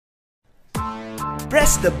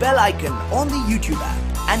press the bell icon on the YouTube app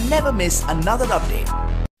and never miss another update.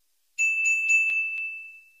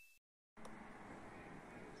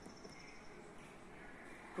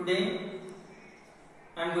 Today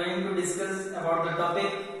I am going to discuss about the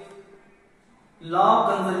topic law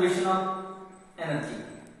of conservation of energy.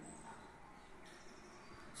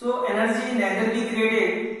 So energy neither be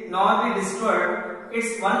created nor be destroyed,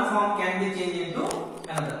 its one form can be changed into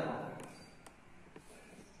another form.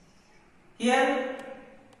 Here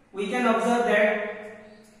we can observe that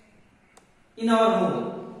in our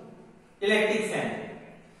home, electric fan.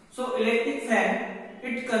 So electric fan,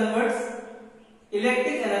 it converts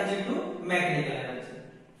electric energy to mechanical energy.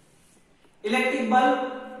 Electric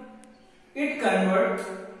bulb, it converts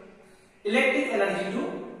electric energy to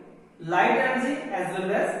light energy as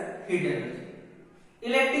well as heat energy.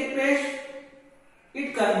 Electric press,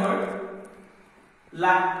 it converts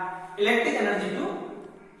electric energy to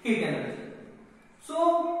heat energy.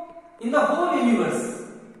 So in the whole universe,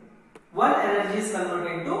 one energy is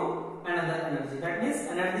converted to another energy. That means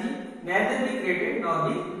energy neither be created nor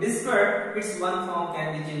be destroyed, its one form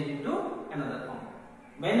can be changed into another form.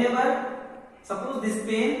 Whenever, suppose this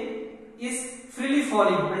pen is freely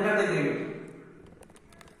falling under the gravity,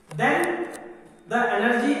 then the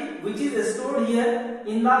energy which is stored here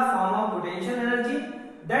in the form of potential energy,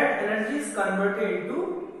 that energy is converted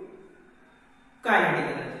into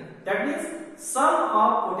kinetic energy. That means sum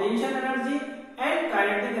of potential energy and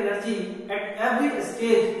kinetic energy at every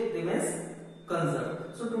stage remains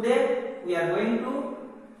conserved. So today we are going to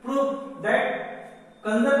prove that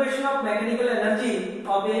conservation of mechanical energy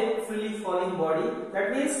of a freely falling body.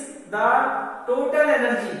 That means the total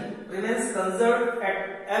energy remains conserved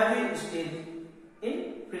at every stage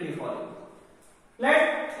in freely falling.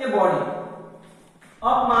 Let a body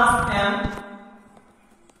of mass m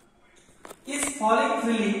is falling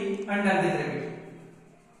freely under the gravity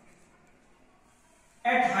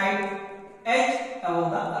at height h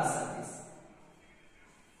above the earth's surface.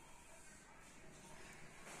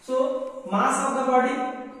 So mass of the body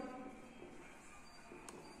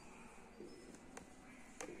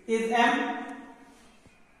is m.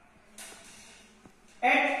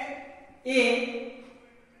 At a,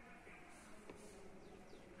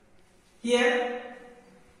 here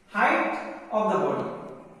height of the body.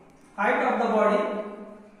 Height of the body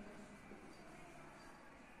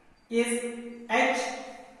is h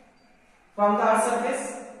from the earth's surface,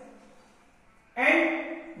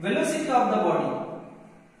 and velocity of the body,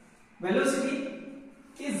 velocity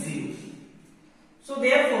is 0. So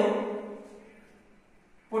therefore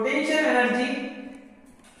potential energy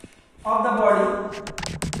of the body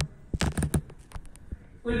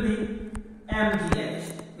will be mgh,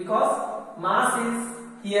 because mass is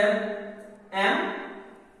here m,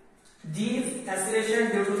 g is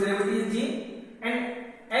acceleration due to gravity is g, and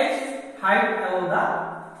h is height above the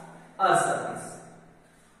earth's surface.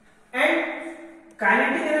 And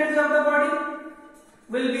kinetic energy of the body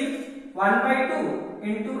will be 1 by 2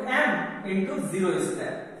 into m into 0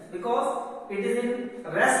 square, because it is in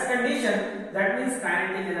rest condition. That means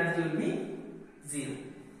kinetic energy will be 0.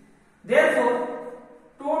 Therefore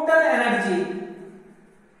total energy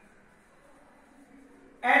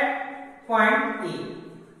at point A,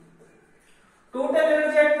 total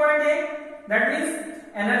energy at point A, that means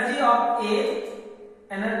energy of A,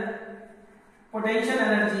 potential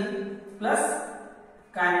energy plus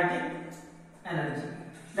kinetic energy.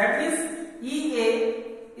 That means EA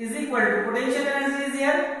is equal to potential energy is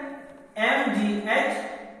here mgh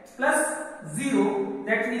plus 0.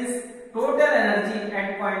 That means total energy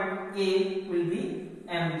at point A will be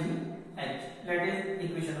mgh. That is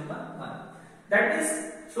equation number 1. That means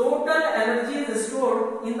total energy is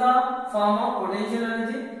stored in the form of potential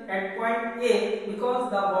energy at point A,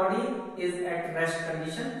 because the body is at rest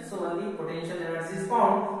condition. So only potential energy is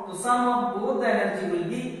found. So sum of both the energy will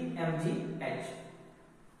be mgh.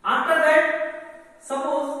 After that,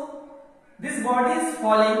 suppose this body is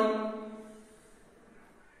falling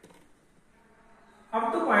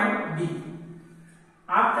up to point B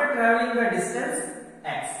after traveling the distance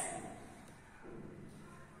x.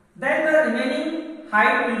 Then the remaining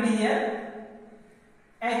height will be here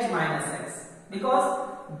h minus x, because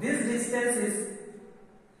this distance is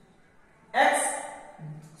x.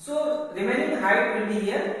 So remaining height will be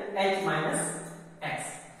here h minus x.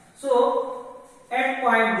 So at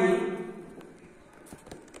point B,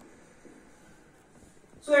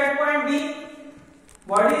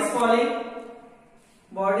 body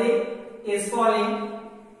is falling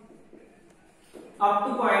up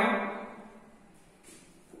to point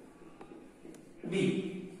B,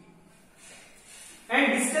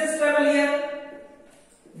 and distance travel here,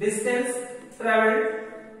 distance traveled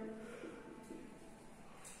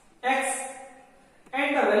x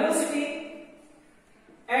and the velocity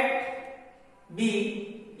at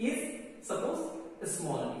b is suppose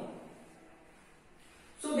small b.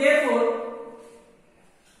 So therefore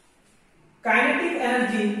kinetic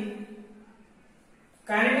energy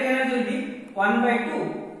will be 1 by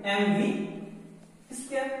 2 mv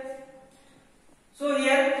square. So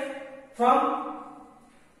here from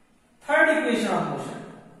third equation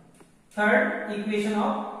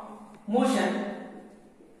of motion,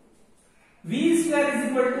 v square is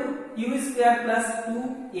equal to u square plus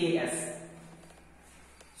 2as.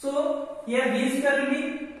 So here v square will be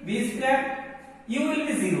v square, u will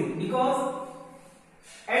be 0 because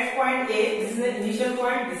at point A, this is the initial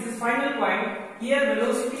point, this is final point. Here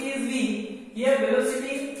velocity is v, here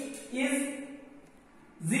velocity is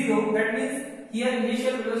 0. That means here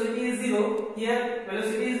initial velocity is 0, here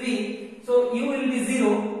velocity is v. So u will be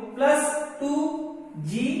 0 plus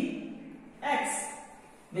 2gx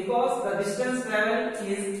because the distance traveled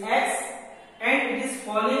is x and it is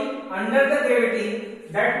falling under the gravity.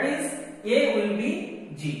 That means a will be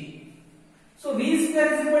g. So v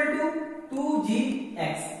square is equal to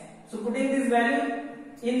 2gx. So putting this value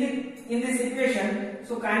in this equation,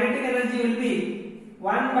 so kinetic energy will be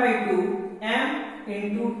 1 by 2 m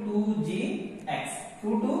into 2gx.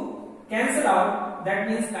 2 cancel out, that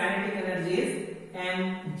means kinetic energy is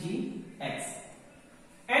mgx.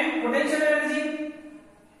 And potential energy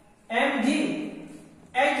mg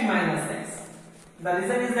h minus x. The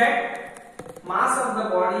reason is that mass of the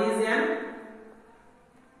body is m,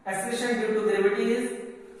 acceleration due to gravity is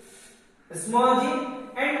small g,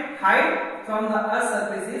 and height from the earth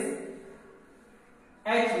surface is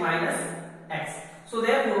h minus x. So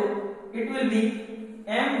therefore it will be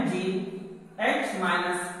mg h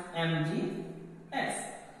minus mg x.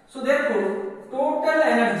 So therefore total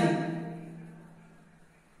energy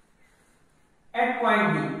at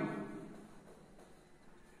point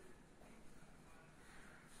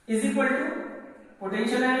B is equal to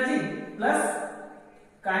potential energy plus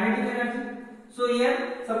kinetic energy. So here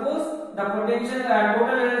suppose the potential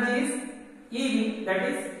total energy is EV, that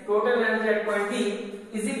is total energy at point B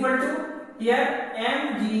is equal to here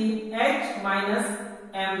mgh minus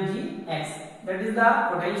mgx, that is the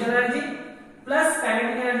potential energy plus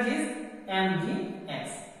kinetic energy is mgx.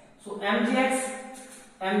 So mgx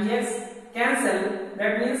cancel,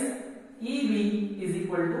 that means EV is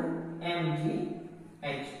equal to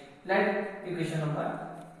mgh. Let equation number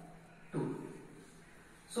 2.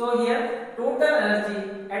 So here total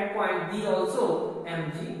energy at point B also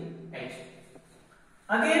mgh.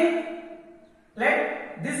 Again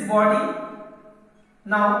let this body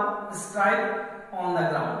now strike on the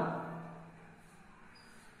ground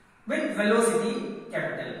with velocity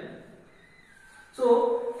capital.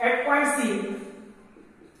 So at point C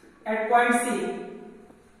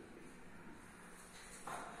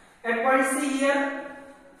here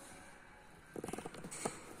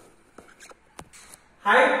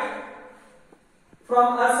height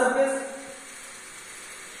from Earth surface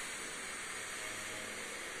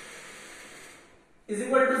is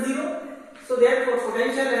equal to 0. So therefore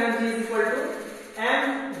potential energy is equal to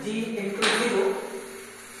mg into 0.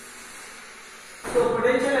 So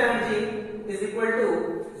potential energy is equal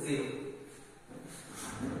to 0.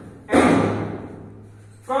 And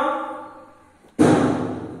from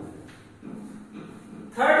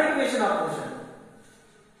third equation of motion,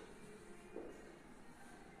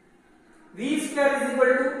 v square is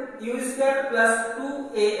equal to u square plus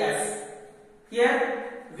 2as. Here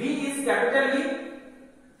v is capital V,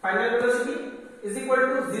 final velocity is equal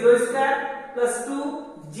to 0 square plus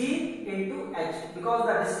 2g into h, because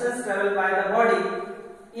the distance traveled by the body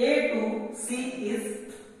A to C is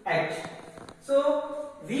h. So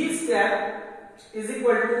v square is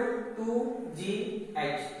equal to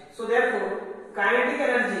 2gh. So therefore kinetic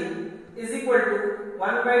energy is equal to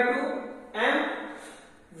 1 by 2 m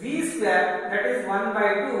v square, that is 1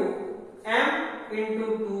 by 2 m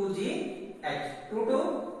into 2gh.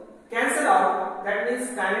 2 cancel out, that means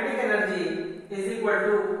kinetic energy is equal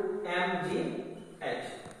to mgh.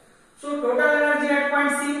 So total energy at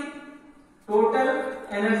point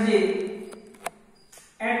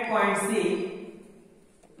C,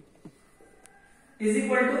 is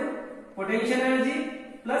equal to potential energy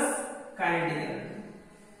plus kinetic energy.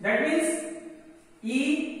 That means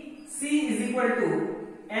EC is equal to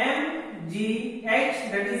mgh,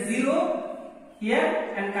 that is 0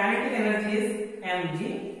 here, and kinetic energy is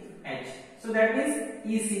mgh. So that means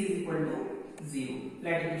EC is equal to 0.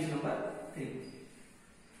 Let equation number 3.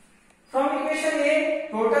 From equation A,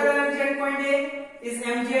 total energy at point A is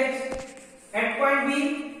mgh. At point B,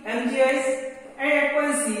 mgh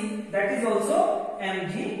also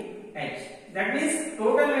mgh. That means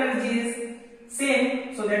total energy is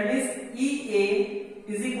same. So that means EA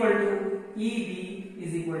is equal to EB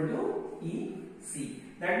is equal to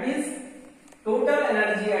EC. That means total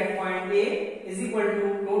energy at point A is equal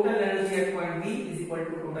to total energy at point B is equal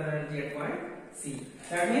to total energy at point C.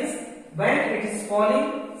 That means when it is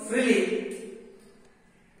falling freely,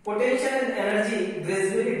 potential and energy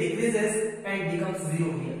gradually decreases and becomes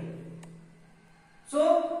zero here.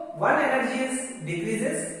 So one energy is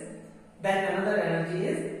decreases, then another energy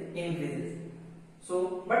is increases.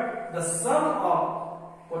 So but the sum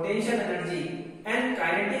of potential energy and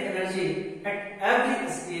kinetic energy at every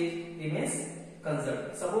stage remains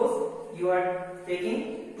conserved. Suppose you are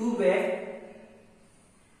taking two bags.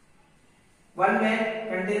 One bag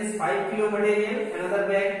contains 5 kilo material, another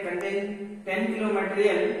bag contains 10 kilo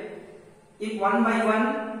material. If one by one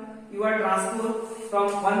you are transferred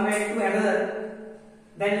from one bag to another,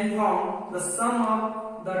 then you found the sum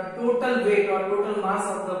of the total weight or total mass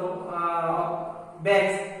of the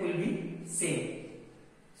bags will be same.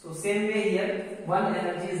 So same way here, one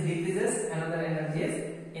energy is decreases, another energy is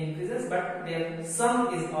increases, but their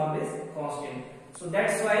sum is always constant. So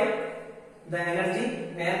that's why the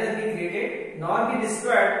energy neither be created nor be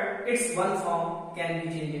destroyed. Its one form can be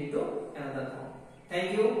changed into another form.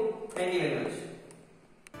 Thank you very much.